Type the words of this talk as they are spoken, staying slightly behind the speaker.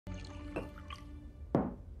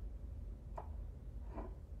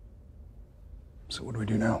So what do we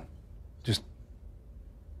do now? Just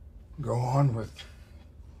go on with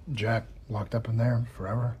Jack locked up in there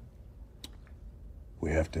forever?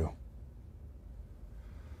 We have to.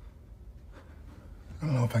 I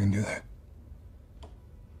don't know if I can do that.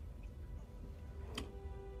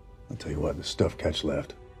 I'll tell you what, the stuff Catch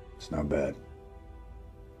left, it's not bad.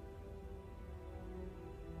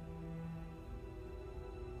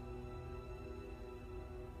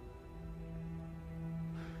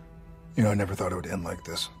 You know, I never thought it would end like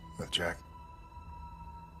this with Jack.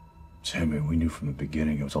 Sammy, we knew from the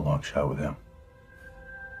beginning it was a long shot with him.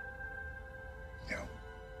 Yeah.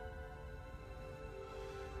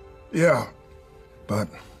 Yeah, but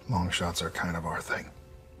long shots are kind of our thing.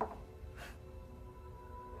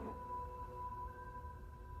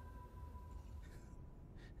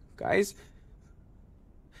 Guys,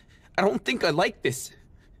 I don't think I like this.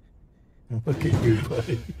 Look at you,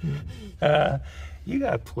 buddy. You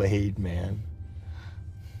got played, man.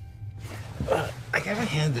 I gotta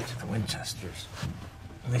hand it to the Winchesters.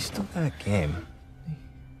 They still got a game.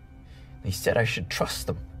 They said I should trust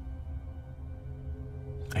them.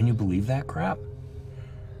 And you believe that crap?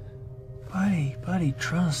 Buddy,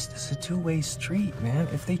 trust is a two-way street, man.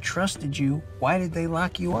 If they trusted you, why did they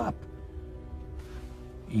lock you up?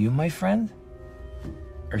 You, my friend,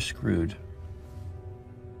 are screwed.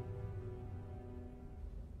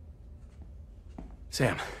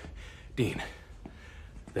 Sam, Dean,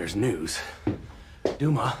 there's news.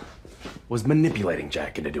 Duma was manipulating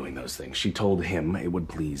Jack into doing those things. She told him it would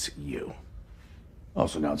please you. Oh,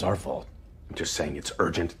 so now it's our fault. I'm just saying it's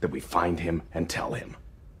urgent that we find him and tell him.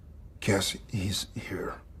 Cass, he's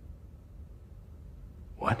here.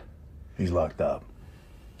 What? He's locked up.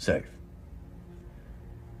 Safe.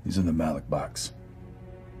 He's in the Malik box.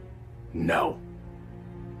 No.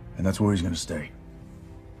 And that's where he's gonna stay.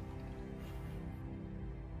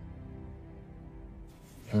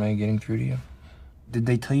 Am I getting through to you? Did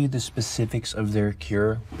they tell you the specifics of their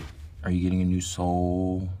cure? Are you getting a new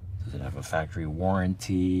soul? Does it have a factory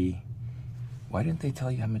warranty? Why didn't they tell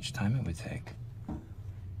you how much time it would take?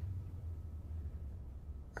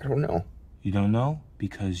 I don't know. You don't know?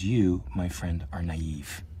 Because you, my friend, are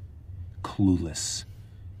naive, clueless,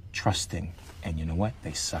 trusting, and you know what?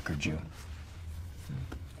 They suckered you.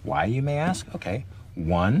 Why, you may ask? Okay.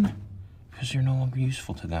 One, because you're no longer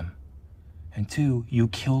useful to them. And two, you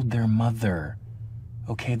killed their mother.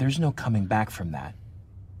 Okay, there's no coming back from that.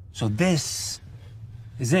 So this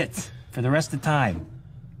is it for the rest of time.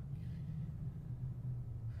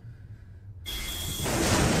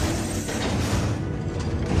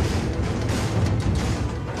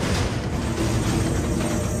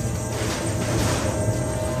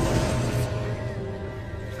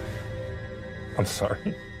 I'm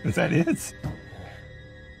sorry. Is that it?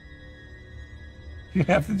 You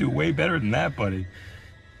have to do way better than that, buddy.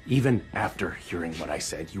 Even after hearing what I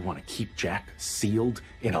said, you want to keep Jack sealed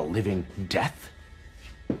in a living death?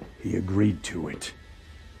 He agreed to it.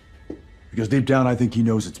 Because deep down, I think he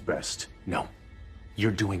knows it's best. No.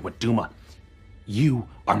 You're doing what Duma. You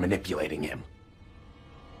are manipulating him.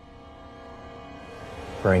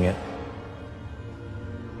 Bring it.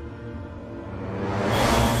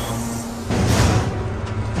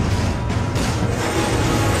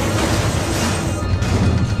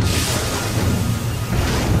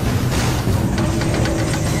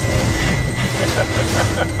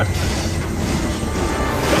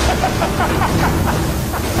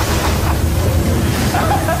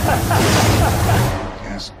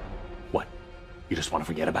 Yes. What? You just want to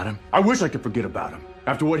forget about him? I wish I could forget about him.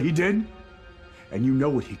 After what he did, and you know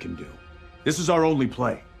what he can do. This is our only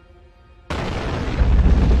play.